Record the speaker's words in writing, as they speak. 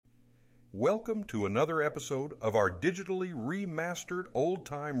Welcome to another episode of our digitally remastered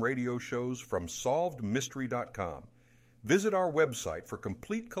old-time radio shows from SolvedMystery.com. Visit our website for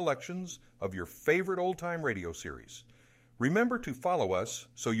complete collections of your favorite old-time radio series. Remember to follow us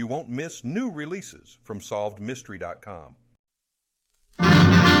so you won't miss new releases from SolvedMystery.com.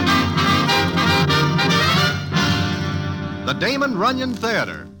 The Damon Runyon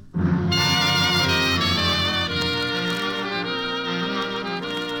Theater.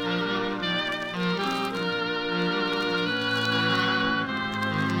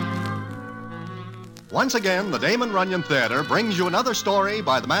 Once again, the Damon Runyon Theater brings you another story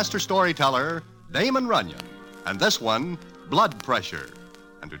by the master storyteller, Damon Runyon. And this one, Blood Pressure.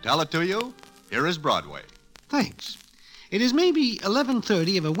 And to tell it to you, here is Broadway. Thanks. It is maybe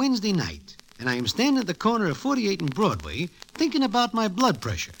 11:30 of a Wednesday night, and I am standing at the corner of 48 and Broadway thinking about my blood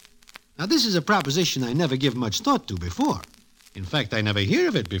pressure. Now, this is a proposition I never give much thought to before. In fact, I never hear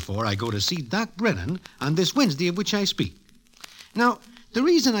of it before I go to see Doc Brennan on this Wednesday of which I speak. Now, the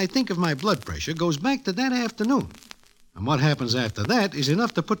reason I think of my blood pressure goes back to that afternoon. And what happens after that is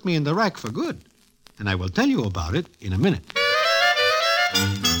enough to put me in the rack for good. And I will tell you about it in a minute.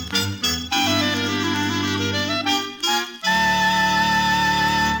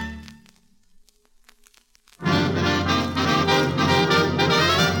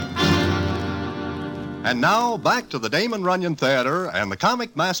 And now, back to the Damon Runyon Theater and the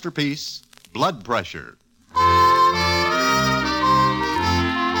comic masterpiece, Blood Pressure.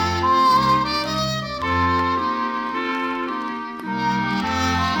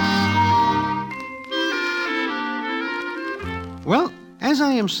 Well, as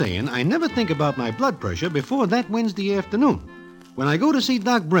I am saying, I never think about my blood pressure before that Wednesday afternoon when I go to see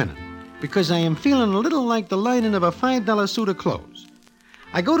Doc Brennan because I am feeling a little like the lining of a $5 suit of clothes.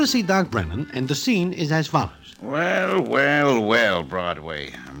 I go to see Doc Brennan, and the scene is as follows. Well,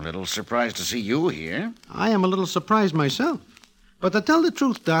 Broadway. I'm a little surprised to see you here. I am a little surprised myself. But to tell the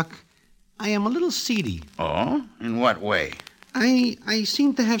truth, Doc, I am a little seedy. Oh? In what way? I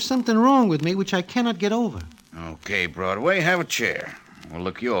seem to have something wrong with me which I cannot get over. Okay, Broadway, have a chair. We'll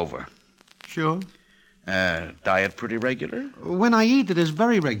look you over. Sure. Diet pretty regular? When I eat, it is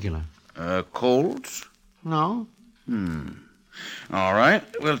very regular. Colds? No. All right,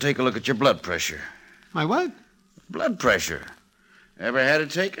 we'll take a look at your blood pressure. My what? Blood pressure. Ever had it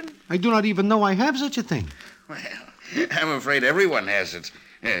taken? I do not even know I have such a thing. Well, I'm afraid everyone has it,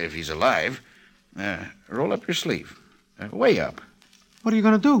 if he's alive. Roll up your sleeve. Way up. What are you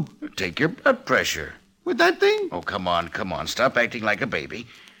going to do? Take your blood pressure. With that thing? Oh, come on. Stop acting like a baby.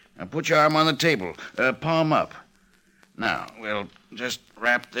 Now, put your arm on the table, palm up. Now, we'll just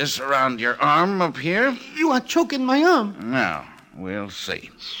wrap this around your arm up here. You are choking my arm. Now, we'll see.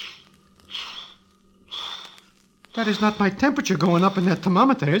 That is not my temperature going up in that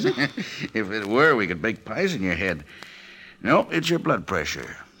thermometer, is it? If it were, we could bake pies in your head. No, it's your blood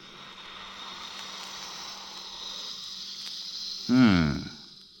pressure.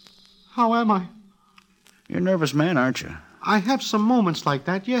 How am I? You're a nervous man, aren't you? I have some moments like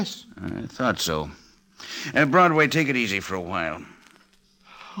that, yes. I thought so. Broadway, take it easy for a while.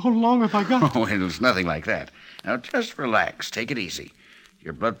 How long have I got? Oh, it's nothing like that. Now, just relax. Take it easy.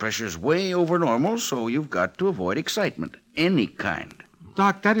 Your blood pressure's way over normal, so you've got to avoid excitement. Any kind.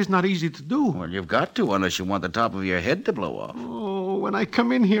 Doc, that is not easy to do. Well, you've got to, unless you want the top of your head to blow off. Oh, when I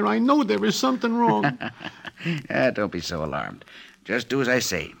come in here, I know there is something wrong. Don't be so alarmed. Just do as I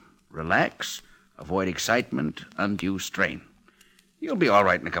say. Relax. Avoid excitement, undue strain. You'll be all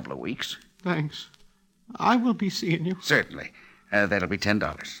right in a couple of weeks. Thanks. I will be seeing you. Certainly. That'll be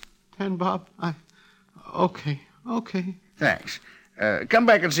 $10. 10, Bob? Okay. Thanks. Come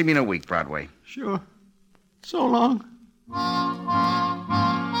back and see me in a week, Broadway. Sure. So long.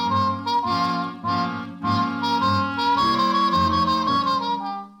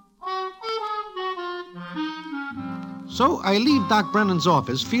 So I leave Doc Brennan's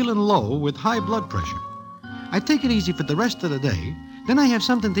office feeling low with high blood pressure. I take it easy for the rest of the day. Then I have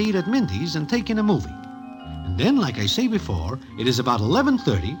something to eat at Mindy's and take in a movie. And then, like I say before, it is about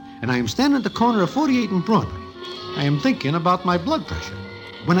 11:30, and I am standing at the corner of 48 and Broadway. I am thinking about my blood pressure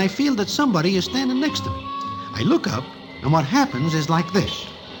when I feel that somebody is standing next to me. I look up, and what happens is like this.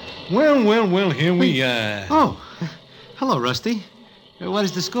 Well, here we are. Oh, hello, Rusty. What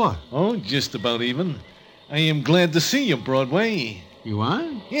is the score? Oh, just about even. I am glad to see you, Broadway. You are?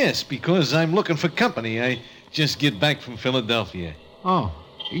 Yes, because I'm looking for company. I just get back from Philadelphia. Oh,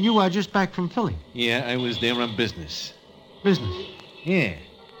 you are just back from Philly. Yeah, I was there on business. Business? Yeah.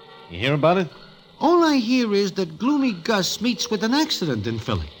 You hear about it? All I hear is that Gloomy Gus meets with an accident in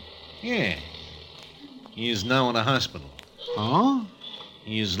Philly. Yeah. He is now in a hospital. Oh?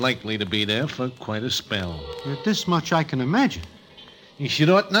 He is likely to be there for quite a spell. This much I can imagine. He should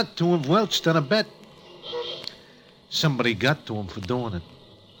ought not to have welched on a bet. Somebody got to him for doing it.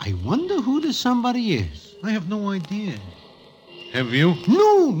 I wonder who the somebody is. I have no idea. Have you?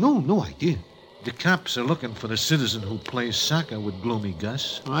 No idea. The cops are looking for the citizen who plays soccer with Gloomy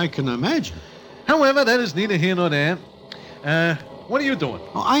Gus. I can imagine. However, that is neither here nor there. What are you doing?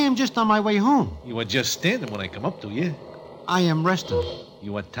 Oh, I am just on my way home. You were just standing when I come up to you. I am resting.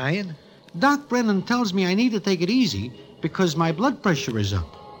 You are tired? Doc Brennan tells me I need to take it easy because my blood pressure is up.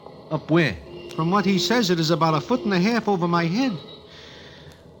 Up where? From what he says, it is about 1.5 feet over my head.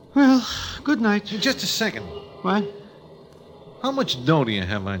 Well, good night. Just a second. What? How much dough do you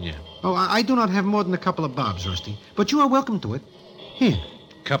have on you? Oh, I do not have more than a couple of bobs, Rusty. But you are welcome to it. Here.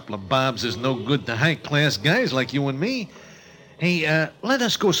 Couple of bobs is no good to high-class guys like you and me. Hey, let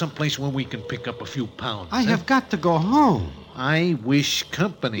us go someplace where we can pick up a few pounds. I have got to go home. I wish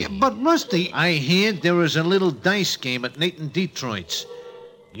company. Yeah, but, Rusty... I hear there is a little dice game at Nathan Detroit's.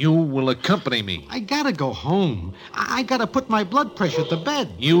 You will accompany me. I gotta go home. I gotta put my blood pressure to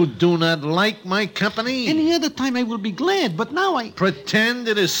bed. You do not like my company? Any other time I will be glad, but now I... Pretend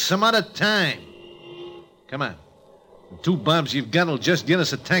it is some other time. Come on. The 2 bobs you've got will just get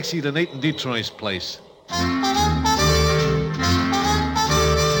us a taxi to Nathan Detroit's place.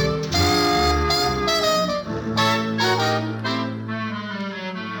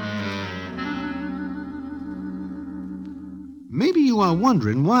 Maybe you are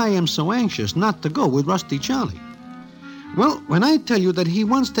wondering why I am so anxious not to go with Rusty Charlie. Well, when I tell you that he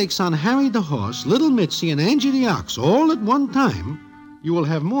once takes on Harry the horse, Little Mitzi, and Angie the ox all at one time, you will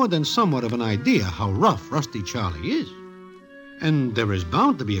have more than somewhat of an idea how rough Rusty Charlie is. And there is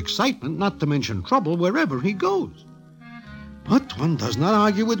bound to be excitement, not to mention trouble, wherever he goes. But one does not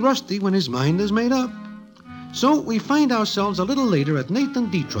argue with Rusty when his mind is made up. So we find ourselves a little later at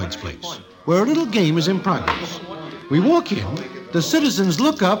Nathan Detroit's place, where a little game is in progress. We walk in, the citizens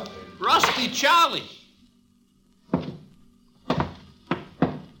look up. Rusty Charlie!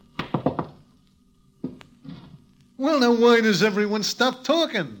 Well, now why does everyone stop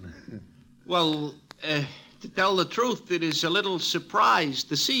talking? Well, to tell the truth, it is a little surprise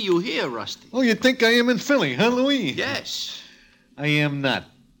to see you here, Rusty. Oh, you think I am in Philly, huh, Louis? Yes. I am not.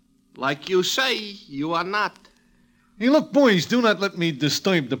 Like you say, you are not. Hey, look, boys, do not let me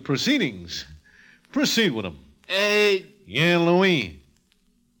disturb the proceedings. Proceed with them. Yeah, Louis.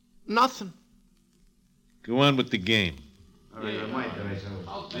 Nothing. Go on with the game.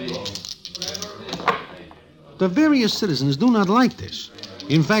 The various citizens do not like this.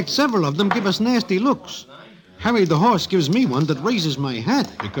 In fact, several of them give us nasty looks. Harry the horse gives me one that raises my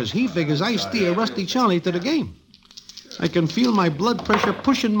hat because he figures I steer Rusty Charlie to the game. I can feel my blood pressure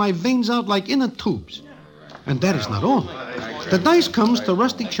pushing my veins out like inner tubes. And that is not all. The dice comes to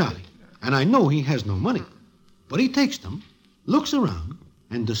Rusty Charlie, and I know he has no money. But he takes them, looks around,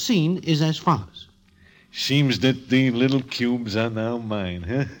 and the scene is as follows. Seems that the little cubes are now mine,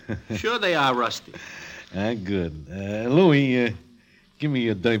 huh? Sure they are, Rusty. Good. Louis, give me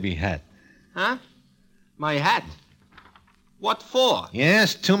your derby hat. Huh? My hat? What for? You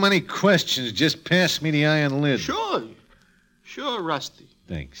ask too many questions. Just pass me the iron lid. Sure, Rusty.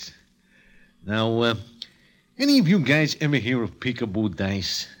 Thanks. Now, any of you guys ever hear of peekaboo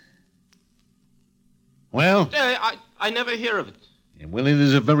dice? Well? I never hear of it. Yeah, well, it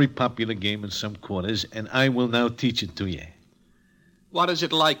is a very popular game in some quarters, and I will now teach it to you. What is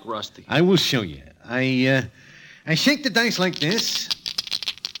it like, Rusty? I will show you. I shake the dice like this.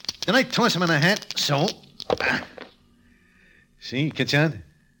 Then I toss them in a hat, so. See, catch on?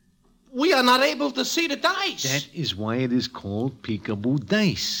 We are not able to see the dice. That is why it is called peekaboo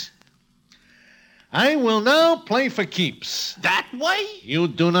dice. I will now play for keeps. That way? You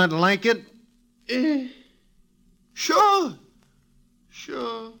do not like it? Sure.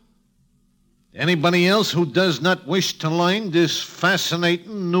 Anybody else who does not wish to learn this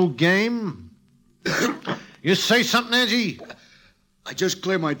fascinating new game? You say something, Angie? I just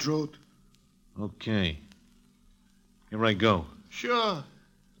clear my throat. Okay. Here I go. Sure.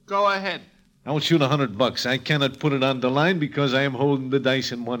 Go ahead. I will shoot $100. I cannot put it on the line because I am holding the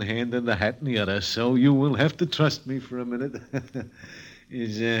dice in one hand and the hat in the other, so you will have to trust me for a minute.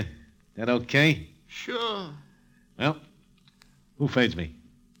 Is that okay? Sure. Well, who fades me?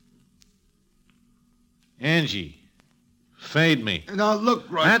 Angie. Fade me. Now, look,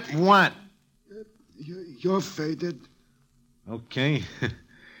 Rusty. At what? You're faded. Okay.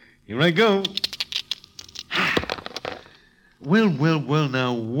 Here I go. Well,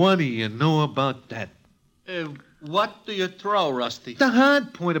 now, what do you know about that? What do you throw, Rusty? The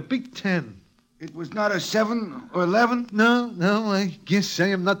hard point, a big 10. It was not a 7 or 11? No, I guess I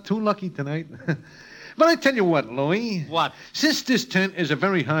am not too lucky tonight. But I tell you what, Louie. What? Since this 10 is a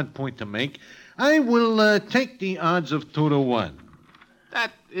very hard point to make, I will take the odds of 2 to 1.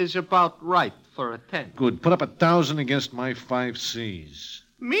 That is about right for a 10. Good. Put up 1,000 against my 5 C's.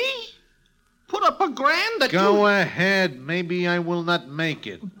 Me? Put up $1,000 that Go ahead. Maybe I will not make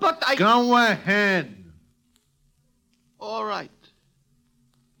it. But I... Go ahead. All right.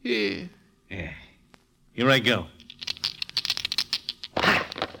 Here. Yeah. Here I go.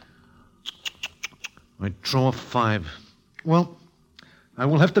 I draw a 5. Well, I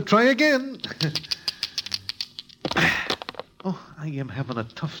will have to try again. Oh, I am having a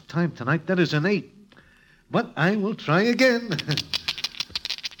tough time tonight. That is an 8. But I will try again.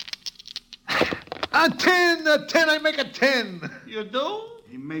 A 10! A 10! I make a 10! You do?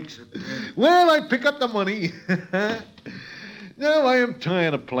 He makes it. Well, I pick up the money. Now I am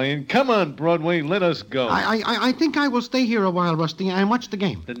tired of playing. Come on, Broadway, let us go. I think I will stay here a while, Rusty, and watch the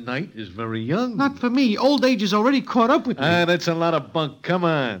game. The night is very young. Not for me. Old age is already caught up with me. That's a lot of bunk. Come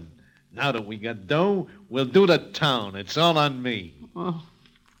on. Now that we got dough, we'll do the town. It's all on me. Oh,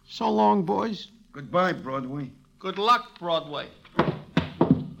 so long, boys. Goodbye, Broadway. Good luck, Broadway.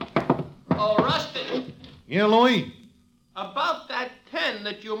 Oh, Rusty, Yeah, Louie? about that 10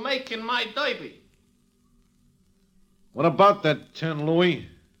 that you make in my derby. What about that 10, Louie?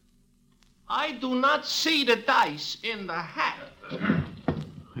 I do not see the dice in the hat.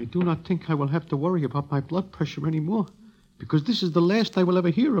 I do not think I will have to worry about my blood pressure anymore, because this is the last I will ever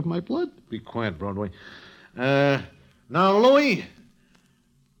hear of my blood. Be quiet, Broadway. Now, Louie,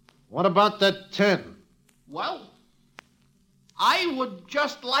 what about that 10? Well, I would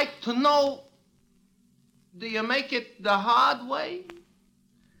just like to know, do you make it the hard way?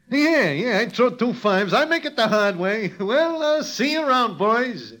 Yeah, I throw 2 5s. I make it the hard way. Well, see you around,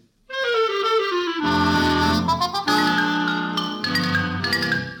 boys.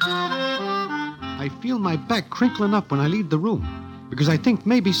 I feel my back crinkling up when I leave the room, because I think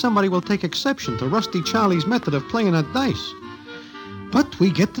maybe somebody will take exception to Rusty Charlie's method of playing at dice. But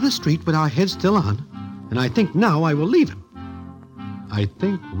we get to the street with our heads still on, and I think now I will leave him. I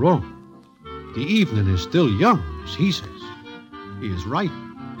think wrong. The evening is still young, as he says. He is right.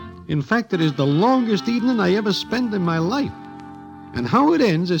 In fact, it is the longest evening I ever spent in my life. And how it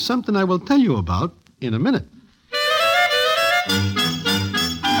ends is something I will tell you about in a minute.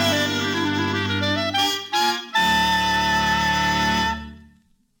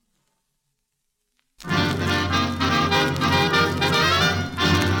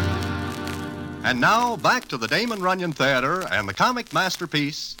 And now, back to the Damon Runyon Theater and the comic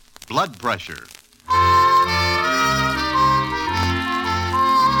masterpiece, Blood Pressure.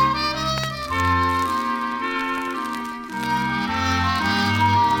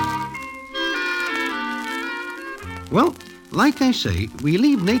 Well, like I say, we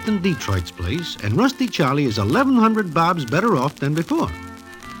leave Nathan Detroit's place, and Rusty Charlie is 1,100 bobs better off than before.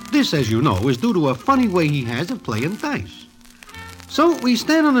 This, as you know, is due to a funny way he has of playing dice. So we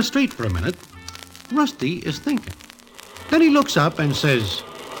stand on the street for a minute. Rusty is thinking. Then he looks up and says,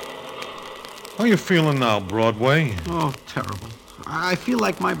 How you feeling now, Broadway? "Oh, terrible. I feel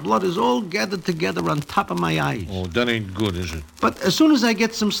like my blood is all gathered together on top of my eyes. Oh, that ain't good, is it? But as soon as I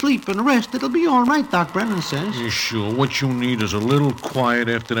get some sleep and rest, it'll be all right, Doc Brennan says." You sure? What you need is a little quiet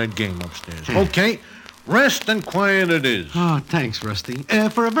after that game upstairs. Okay, rest and quiet it is. Oh, thanks, Rusty.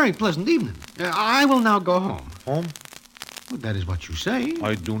 For a very pleasant evening. I will now go home. Home? Well, that is what you say.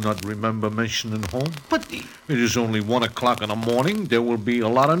 I do not remember mentioning home. But It is only 1 o'clock in the morning. There will be a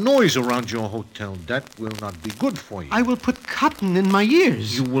lot of noise around your hotel. That will not be good for you. I will put cotton in my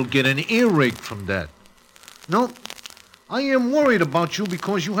ears. You will get an earache from that. No, I am worried about you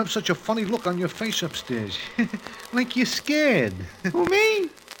because you have such a funny look on your face upstairs. Like you're scared. Who, me?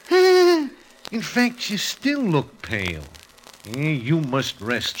 In fact, you still look pale. You must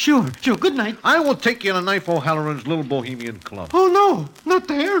rest. Sure. Good night. I will take you to Knife O'Halloran's Little Bohemian Club. Oh, no, not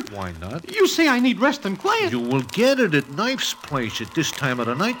there. Why not? You say I need rest and quiet. You will get it at Knife's place. At this time of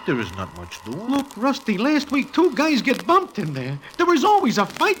the night, there is not much doing. Look, Rusty, last week 2 guys get bumped in there. There was always a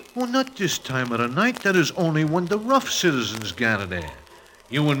fight. Oh, not this time of the night. That is only when the rough citizens gather there.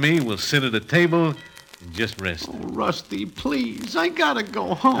 You and me will sit at a table and just rest. Oh, Rusty, please. I gotta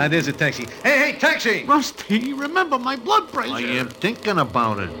go home. There's a taxi. Hey, taxi! Rusty, remember my blood pressure. I am thinking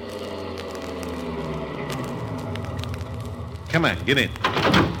about it. Come on, get in.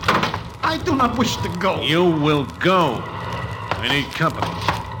 I do not wish to go. You will go. I need company.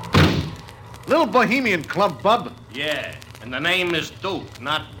 Little Bohemian Club, Bub. Yeah, and the name is Duke,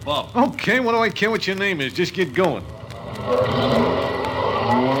 not Bub. Okay, what do I care what your name is? Just get going.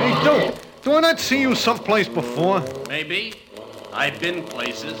 Hey, Duke, Do I not see you someplace before? Maybe. I've been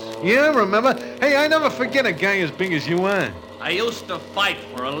places. Yeah, remember? Hey, I never forget a guy as big as you are. I used to fight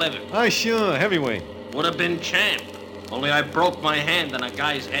for a living. Sure, heavyweight. Would have been champ. Only I broke my hand on a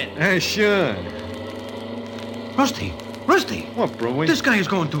guy's head. Sure. Rusty! What, Broadway? This guy is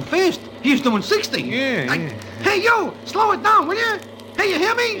going too fast. He's doing 60. Yeah. Hey, you! Slow it down, will you? Hey, you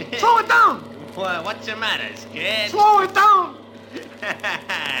hear me? Slow it down! Well, what's the matter, scared? Slow it down!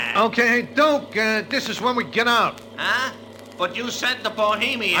 Okay, hey, Doke, this is when we get out. Huh? But you said the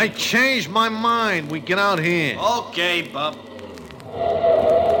Bohemian... I changed my mind. We get out here. Okay, bub.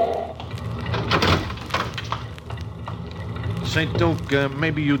 Say, Doke,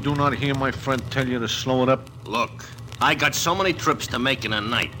 maybe you do not hear my friend tell you to slow it up. Look, I got so many trips to make in a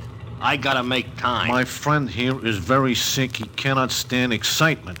night. I gotta make time. My friend here is very sick. He cannot stand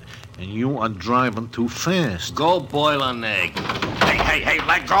excitement. And you are driving too fast. Go boil an egg. Hey,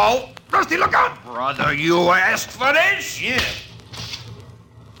 let go. Rusty, look out. Brother, you asked for this? Yeah.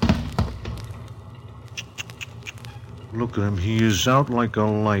 Look at him. He is out like a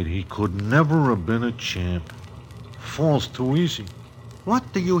light. He could never have been a champ. Falls too easy.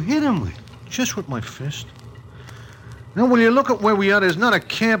 What do you hit him with? Just with my fist. Now, when you look at where we are, there's not a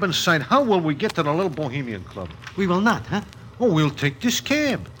cab in sight. How will we get to the little Bohemian Club? We will not, huh? Oh, we'll take this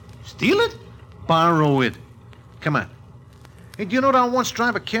cab. Steal it? Borrow it. Come on. Hey, do you know that I once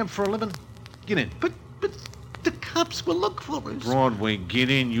drive a cab for a living? Get in. But the cops will look for us. Broadway, get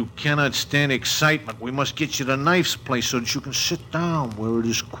in. You cannot stand excitement. We must get you to Knife's place so that you can sit down where it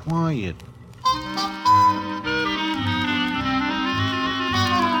is quiet.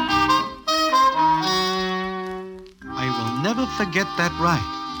 I will never forget that ride.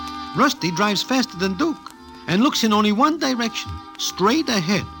 Rusty drives faster than Duke and looks in only one direction, straight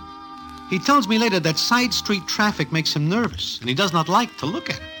ahead. He tells me later that side street traffic makes him nervous, and he does not like to look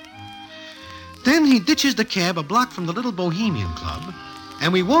at it. Then he ditches the cab a block from the little Bohemian Club,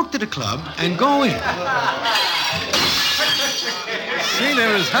 and we walk to the club and go in. See,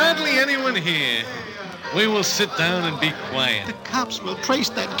 there is hardly anyone here. We will sit down and be quiet. The cops will trace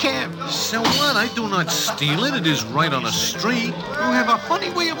that cab. So what? I do not steal it. It is right on the street. You have a funny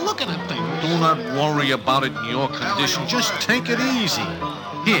way of looking at things. Do not worry about it in your condition. Just take it easy.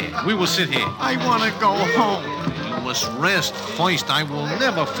 Here, we will sit here. I want to go home. You must rest first. I will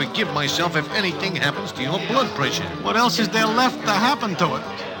never forgive myself if anything happens to your blood pressure. What else is there left to happen to it?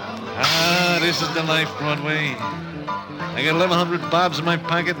 This is the life, Broadway. I got 1,100 bobs in my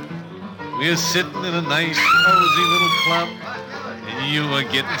pocket. We are sitting in a nice, cozy little club, and you are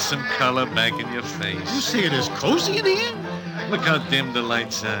getting some color back in your face. You see it is cozy in here? Look how dim the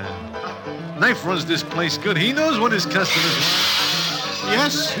lights are. Knife runs this place good. He knows what his customers want.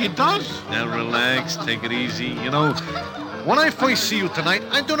 Yes, he does. Now relax, take it easy. You know, when I first see you tonight,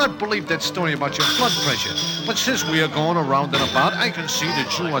 I do not believe that story about your blood pressure. But since we are going around and about, I can see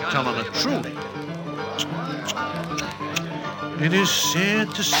that you are telling the truth. It is sad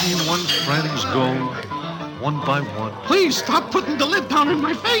to see one's friends go, one by one. Please stop putting the lid down in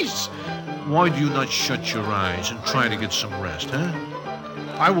my face. Why do you not shut your eyes and try to get some rest, huh?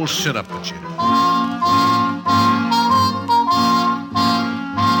 I will sit up with you.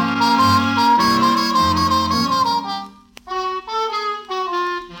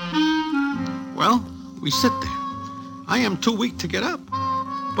 Well, we sit there. I am too weak to get up.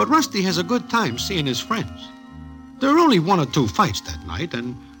 But Rusty has a good time seeing his friends. There are only 1 or 2 fights that night,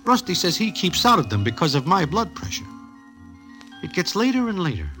 and Rusty says he keeps out of them because of my blood pressure. It gets later and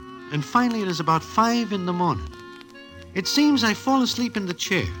later, and finally it is about 5 in the morning. It seems I fall asleep in the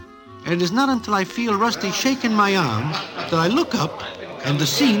chair, and it is not until I feel Rusty shaking my arm that I look up, and the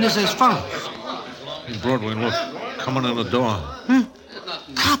scene is as follows. Hey, Broadway, look, coming in the door. Huh?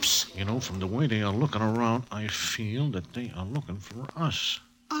 Cops! You know, from the way they are looking around, I feel that they are looking for us.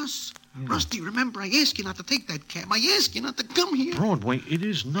 Us? Rusty, remember, I asked you not to take that cab. I asked you not to come here. Broadway, it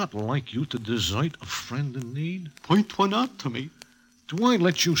is not like you to desert a friend in need. Point one out to me. Do I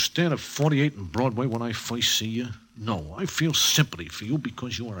let you stand at 48 and Broadway when I first see you? No, I feel sympathy for you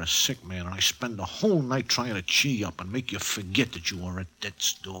because you are a sick man, and I spend the whole night trying to cheer you up and make you forget that you are at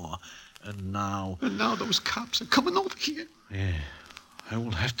death's door. And now those cops are coming over here. Yeah, I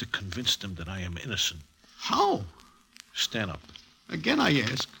will have to convince them that I am innocent. How? Stand up. Again I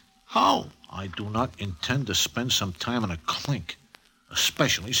ask, how? I do not intend to spend some time in a clink,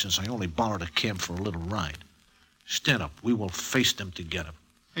 especially since I only borrowed a cab for a little ride. Stand up. We will face them together.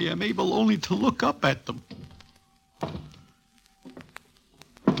 I am able only to look up at them.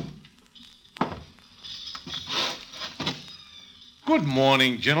 Good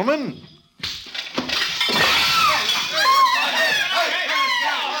morning, gentlemen.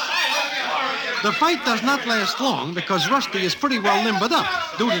 The fight does not last long because Rusty is pretty well limbered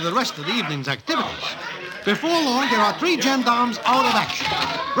up due to the rest of the evening's activities. Before long, there are 3 gendarmes out of action.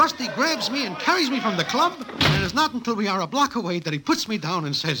 Rusty grabs me and carries me from the club, and it is not until we are a block away that he puts me down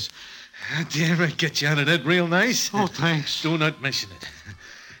and says, Dear, I get you out of that real nice. "Oh, thanks." Do not mention it.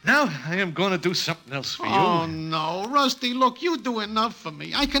 Now, I am going to do something else for you. Oh, no. Rusty, look, you do enough for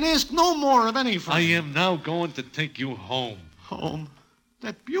me. I can ask no more of any friend. I am now going to take you home. Home.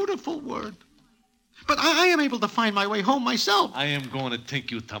 That beautiful word. But I am able to find my way home myself. I am going to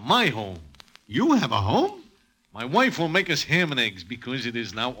take you to my home. You have a home? My wife will make us ham and eggs because it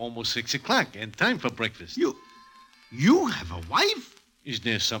is now almost 6 o'clock and time for breakfast. You have a wife? Is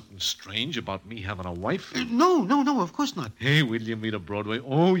there something strange about me having a wife? No, of course not. Hey, will you meet her Broadway?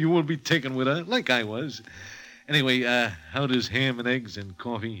 Oh, you will be taken with her, like I was. Anyway, how does ham and eggs and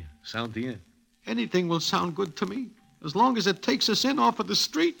coffee sound to you? Anything will sound good to me, as long as it takes us in off of the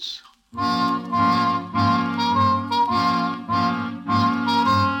streets.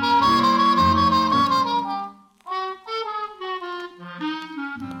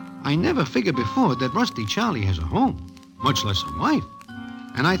 I never figured before that Rusty Charlie has a home, much less a wife.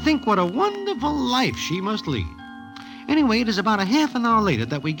 And I think what a wonderful life she must lead. Anyway, it is about a half an hour later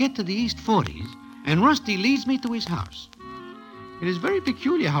that we get to the East 40s, and Rusty leads me to his house. It is very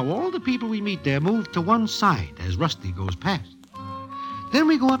peculiar how all the people we meet there move to one side as Rusty goes past. Then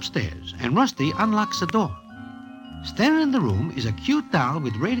we go upstairs, and Rusty unlocks the door. Standing in the room is a cute doll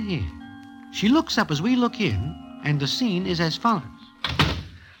with red hair. She looks up as we look in, and the scene is as follows.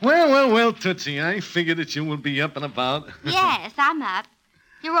 Well, Tootsie, I figured that you would be up and about. Yes, I'm up.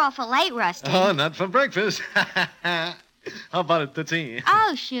 You're awful late, Rusty. Oh, not for breakfast. How about it, Tootsie?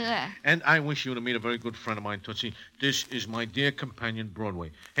 Oh, sure. And I wish you to meet a very good friend of mine, Tootsie. This is my dear companion,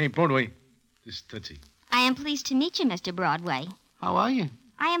 Broadway. Hey, Broadway, this is Tootsie. I am pleased to meet you, Mr. Broadway. How are you?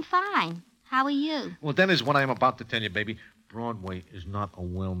 I am fine. How are you? Well, that is what I am about to tell you, baby. Broadway is not a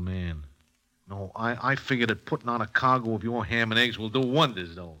well man. No, I figured that putting on a cargo of your ham and eggs will do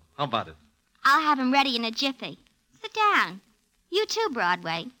wonders, though. How about it? I'll have him ready in a jiffy. Sit down. You too,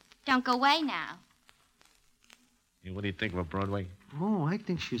 Broadway. Don't go away now. Hey, what do you think of her, Broadway? Oh, I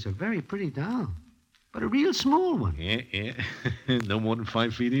think she's a very pretty doll, but a real small one. Yeah. No more than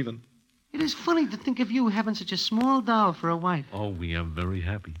 5 feet even. It is funny to think of you having such a small doll for a wife. Oh, we are very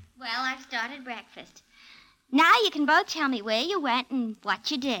happy. Well, I've started breakfast. Now you can both tell me where you went and what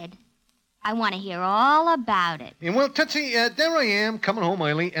you did. I want to hear all about it. Yeah, well, Tootsie, there I am, coming home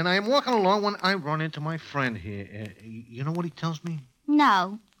early, and I'm walking along when I run into my friend here. You know what he tells me?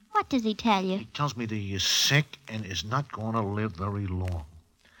 No. What does he tell you? He tells me that he is sick and is not going to live very long.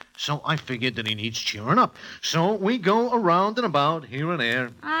 So I figured that he needs cheering up. So we go around and about, here and there.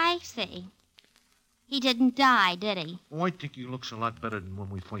 I see. He didn't die, did he? Oh, I think he looks a lot better than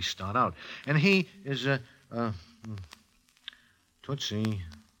when we first start out. And he is, Tootsie...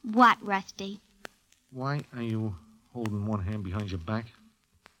 What, Rusty? Why are you holding one hand behind your back?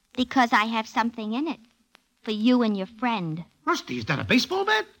 Because I have something in it. For you and your friend. Rusty, is that a baseball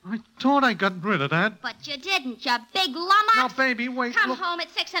bat? I thought I got rid of that. But you didn't, you big lummox. Now, baby, wait. Come look. home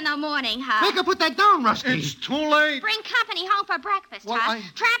at 6 in the morning, huh? Make her put that down, Rusty. It's too late. Bring company home for breakfast, Well, huh? I-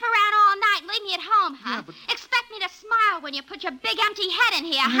 Tramp around all night and leave me at home, huh? Yeah, but- Expect me to smile when you put your big empty head in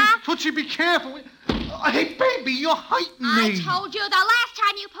here, huh? Tootsie, be careful. Hey, baby, you're hurting me. I told you the last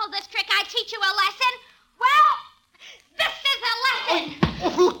time you pulled this trick, I'd teach you a lesson. Well, this is a lesson.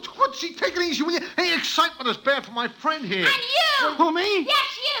 Oh, Tootsie, take it easy, will you? Hey, excitement is bad for my friend here. And you! Who, me? Yes,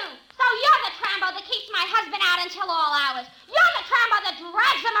 you! So you're the trambo that keeps my husband out until all hours. You're the trambo that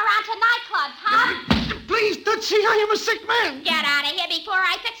drags him around to nightclubs, huh? Please, Tootsie, I am a sick man. Get out of here before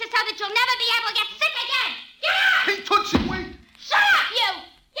I fix it so that you'll never be able to get sick again. Get out! Hey, Tootsie, wait. Shut up, you!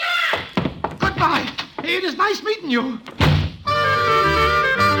 Get out! Goodbye. It is nice meeting you.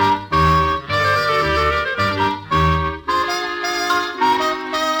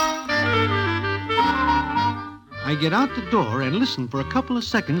 I get out the door and listen for a couple of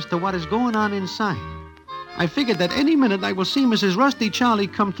seconds to what is going on inside. I figured that any minute I will see Mrs. Rusty Charlie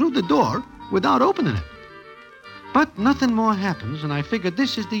come through the door without opening it. But nothing more happens, and I figured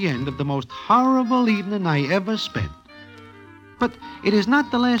this is the end of the most horrible evening I ever spent. But it is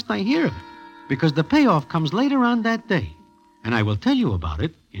not the last I hear of it, because the payoff comes later on that day, and I will tell you about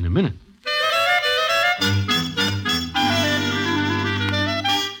it in a minute.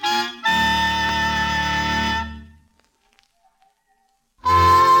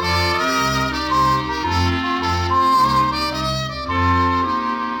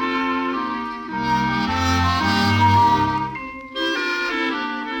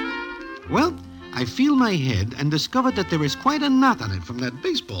 Well, I feel my head and discovered that there is quite a knot on it from that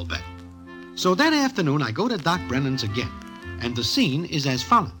baseball bat. So that afternoon, I go to Doc Brennan's again, and the scene is as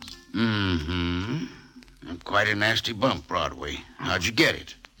follows. Mm-hmm. Quite a nasty bump, Broadway. How'd you get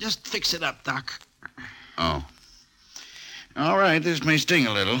it? Just fix it up, Doc. Oh. All right, this may sting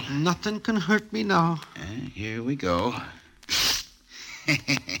a little. Nothing can hurt me now. Here we go.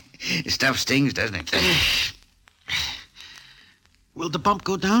 Stuff stings, doesn't it? Will the bump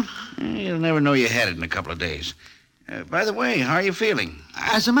go down? You'll never know you had it in a couple of days. By the way, how are you feeling?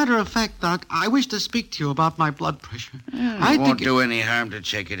 As a matter of fact, Doc, I wish to speak to you about my blood pressure. It won't do any harm to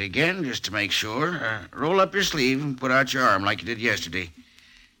check it again, just to make sure. Roll up your sleeve and put out your arm like you did yesterday.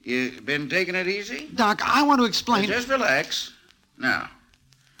 You been taking it easy? Doc, I want to explain... Just relax. Now,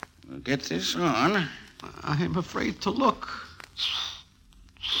 we'll get this on. I'm afraid to look.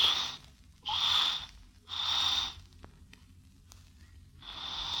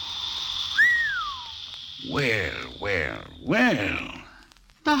 Well.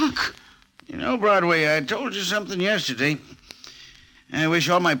 Doc. You know, Broadway, I told you something yesterday. I wish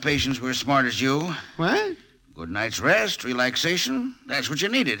all my patients were as smart as you. What? Good night's rest, relaxation, that's what you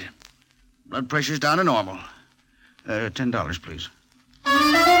needed. Blood pressure's down to normal. $10, please.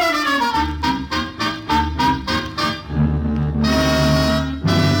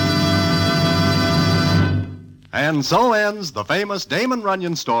 And so ends the famous Damon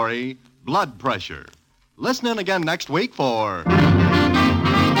Runyon story, Blood Pressure. Listen in again next week for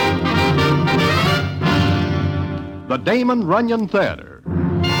the Damon Runyon Theater.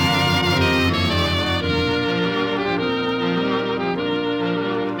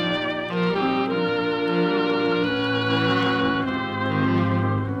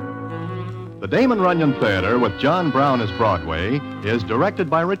 The Damon Runyon Theater with John Brown as Broadway is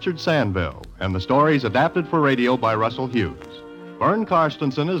directed by Richard Sandville, and the story is adapted for radio by Russell Hughes. Vern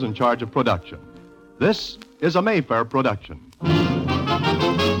Karstensen is in charge of production. This is a Mayfair production.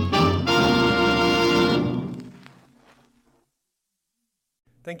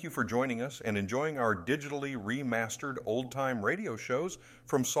 Thank you for joining us and enjoying our digitally remastered old-time radio shows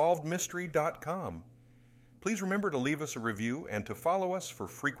from SolvedMystery.com. Please remember to leave us a review and to follow us for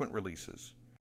frequent releases.